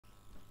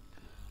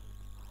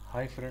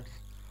Hi friends,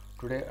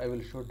 today I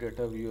will show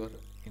data viewer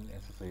in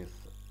SSIS.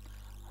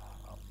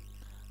 Um,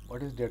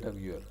 what is data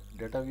viewer?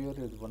 Data viewer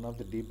is one of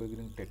the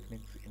debugging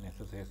techniques in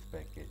SSIS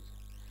package.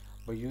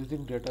 By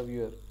using data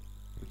viewer,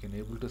 we can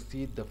able to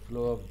see the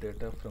flow of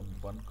data from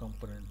one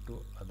component to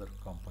other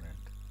component.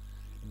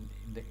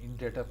 In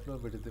data flow,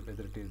 whether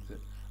it is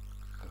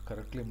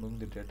correctly moving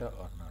the data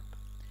or not.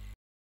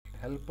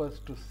 Help us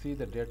to see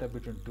the data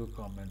between two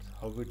comments,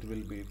 how it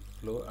will be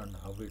flow and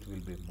how it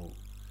will be moved.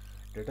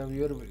 Data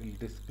viewer will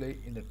display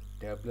in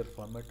a tabular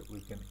format. We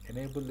can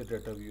enable the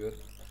data viewer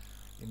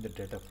in the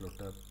data flow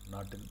tab,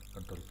 not in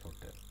control flow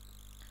tab.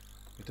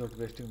 Without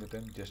wasting the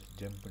time, just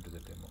jump into the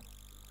demo.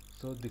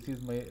 So this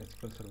is my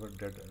SQL Server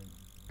data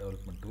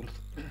development tools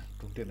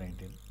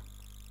 2019.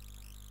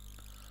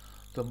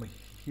 So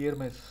here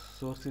my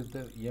source is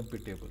the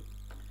EMP table.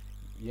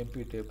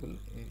 EMP table,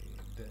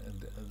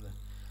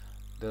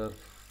 there are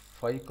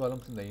 5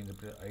 columns in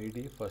the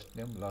ID, first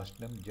name, last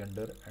name,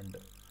 gender and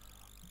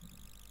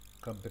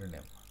company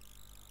name.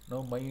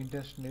 Now my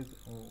intention is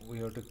we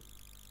have to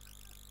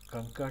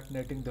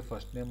concatenating the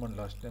first name and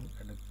last name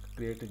and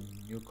create a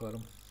new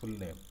column full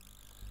name,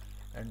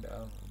 and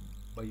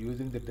by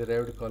using the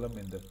derived column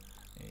in the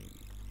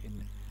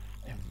in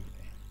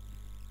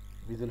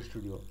Visual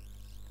Studio.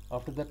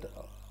 After that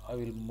I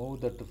will move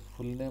that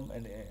full name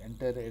and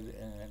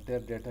entire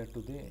data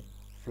to the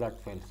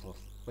flat file source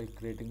by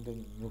creating the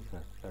new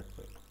flat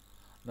file.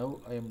 Now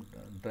I am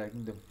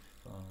dragging the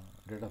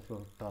data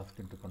flow task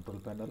into control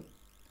panel.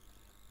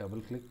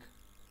 Double click.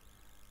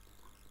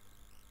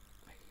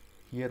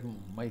 Here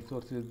my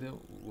source is the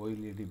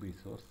OLEDB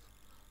source.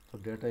 So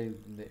data is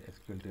in the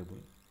SQL table.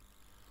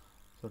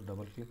 So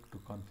double click to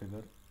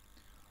configure.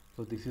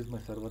 So this is my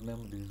server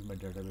name, this is my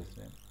database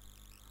name.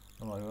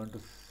 Now I want to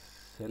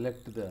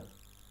select the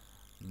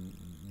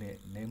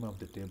name of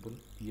the table,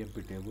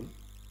 EMP table.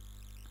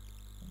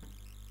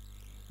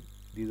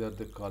 These are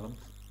the columns,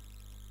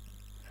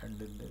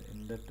 and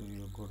in that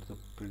you go to the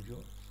preview.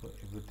 So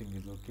everything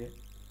is okay.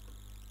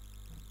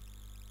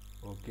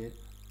 Okay.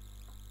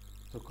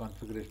 So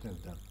configuration is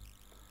done.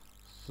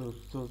 So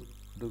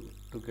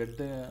to get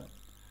the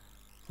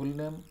full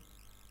name,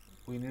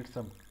 we need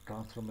some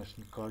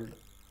transformation called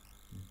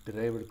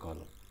derived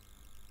column.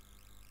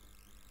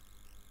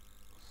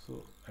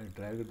 So I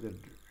dragged the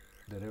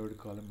derived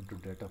column into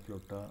data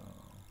flow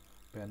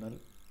panel.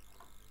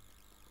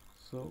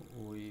 So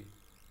we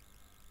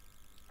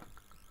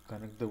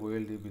connect the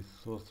OLDB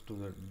source to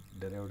the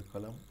derived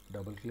column.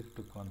 Double click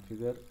to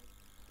configure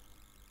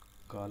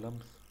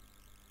columns,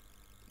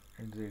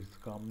 and it's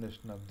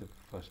combination of the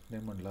first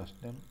name and last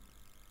name,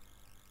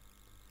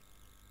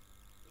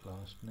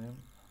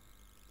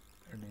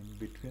 and in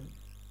between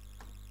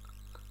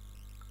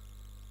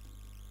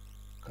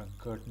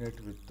concatenate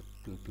with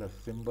the plus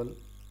symbol.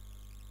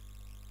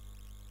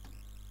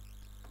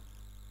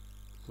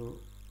 So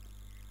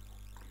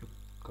you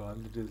call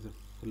it as a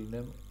full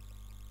name.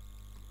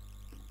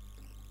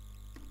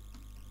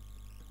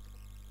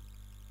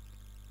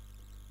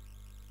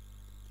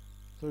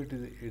 So it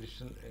is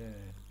additional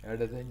add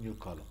as a new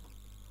column.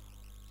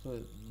 So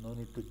no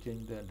need to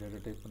change the data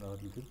type and all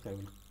things. I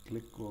will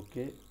click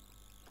OK.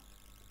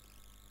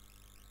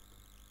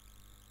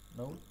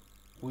 Now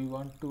we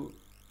want to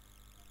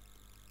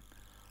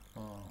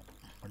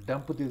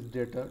dump this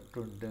data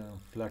to the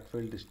flat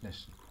file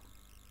destination.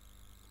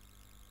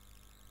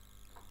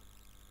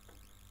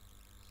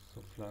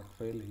 So flat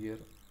file here.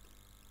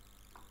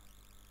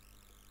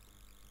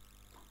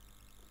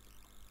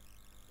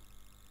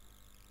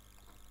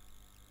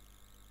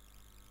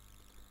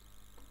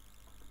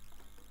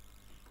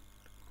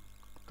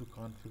 To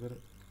configure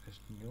just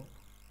new.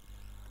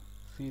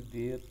 See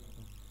there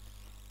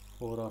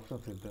 4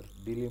 options is there: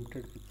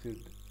 delimited,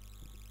 fixed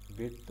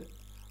width,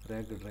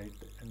 ragged right,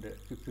 and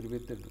fixed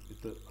width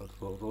with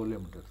row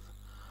limiters.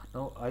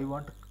 Now I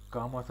want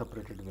comma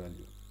separated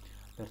value.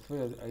 That's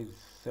why I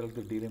select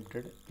the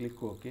delimited,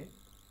 click OK,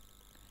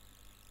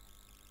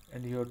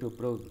 and you have to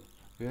browse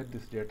where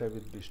this data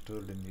will be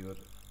stored in your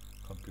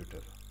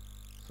computer.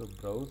 So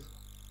browse.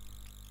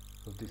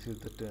 So this is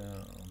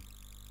the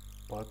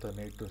path I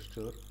need to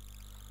store.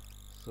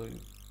 So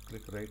you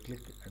right click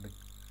and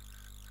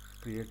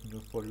create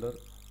new folder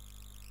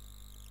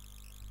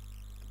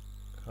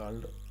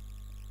called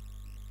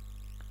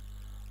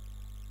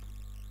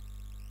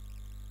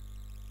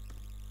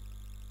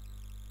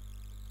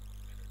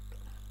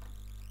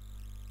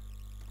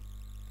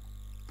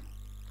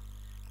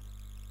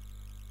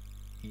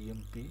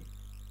EMP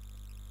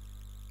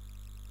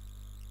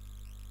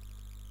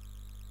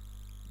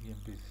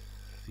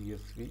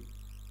CSV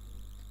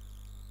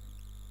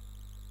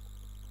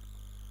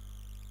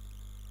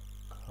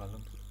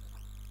columns.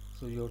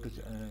 So you have to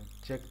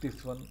check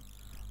this one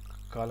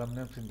column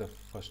names in the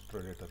first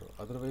row data row.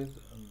 Otherwise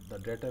the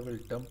data will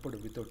dump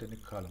without any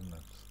column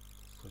names.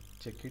 So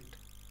check it.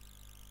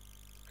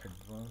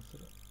 Advanced.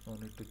 No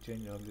need to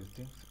change all these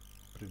things.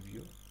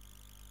 Preview.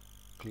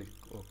 Click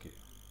OK.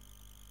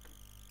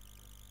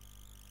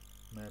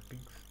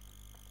 Mappings.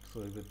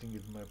 So everything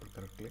is mapped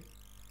correctly.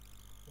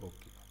 OK.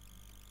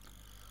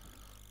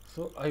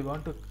 So I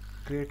want to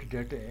create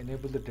data,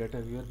 enable the data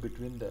viewer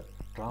between the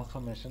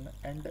transformation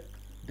and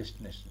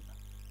destination.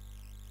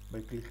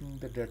 By clicking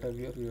the data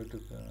viewer, you have to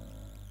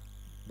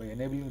by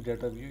enabling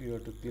data view, you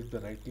have to click the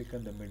right click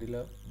on the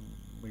middle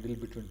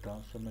between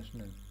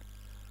transformation and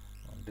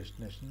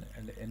destination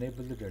and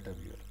enable the data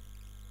viewer.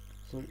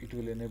 So it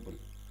will enable.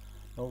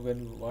 Now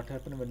what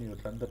happens when you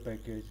run the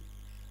package?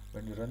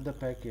 When you run the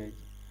package,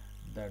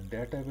 the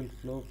data will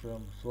flow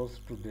from source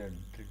to the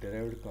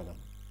derived column.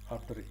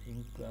 After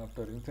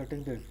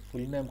inserting the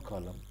full name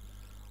column,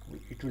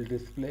 it will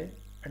display,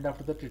 and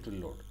after that it will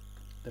load.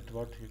 That's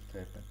what it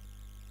happens.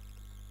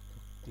 So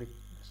click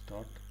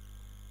start.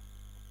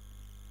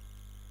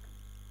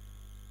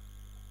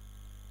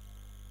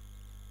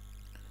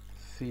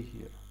 See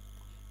here,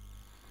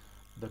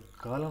 the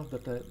columns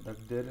that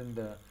there in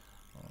the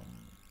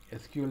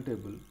SQL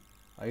table: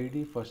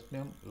 ID, first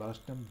name,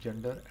 last name,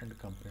 gender, and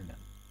company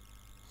name.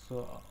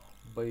 So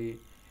by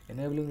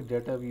enabling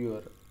data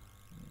viewer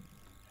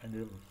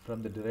and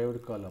from the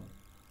derived column,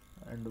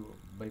 and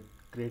by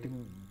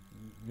creating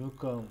new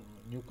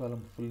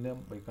column full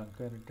name by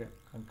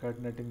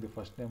concatenating the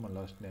first name and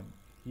last name,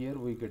 here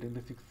we getting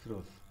the 6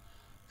 rows,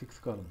 6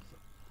 columns: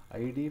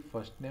 ID,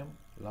 first name,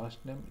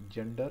 last name,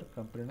 gender,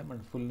 company name,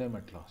 and full name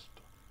at last.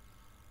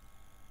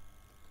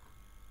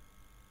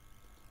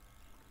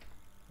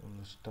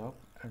 We'll stop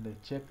and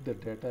check the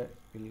data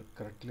will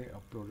correctly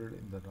uploaded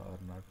in the or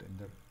not in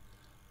the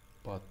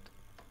path.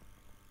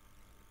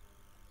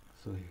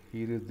 So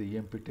here is the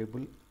EMP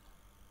table.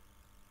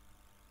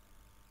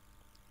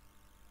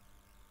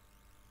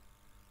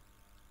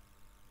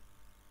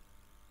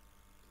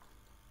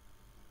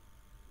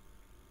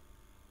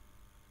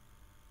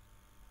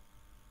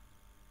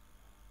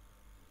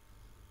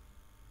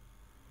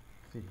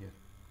 See here,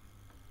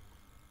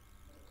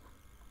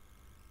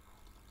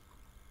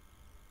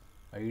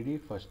 ID,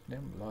 first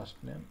name, last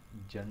name,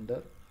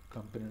 gender,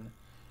 company name,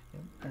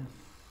 and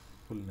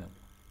full name.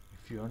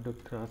 If you want to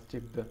cross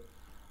check the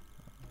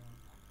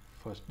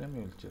first name,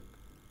 you will check.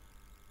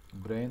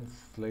 Brian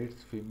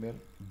Slides female,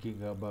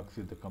 Gigabox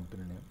is the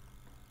company name.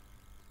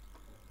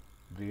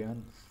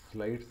 Brian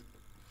Slides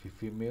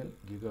female,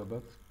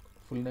 Gigabox,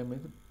 full name is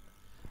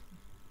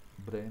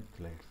Brian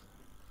Slides.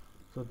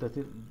 So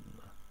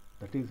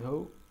that is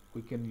how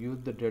we can use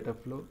the data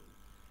flow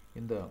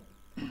in the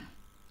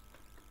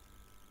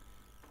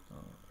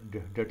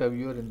data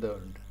viewer in the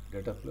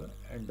data flow,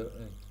 and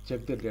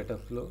check the data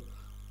flow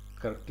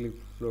correctly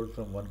flowed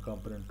from one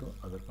component to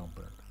other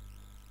component.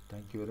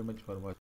 Thank you very much for watching.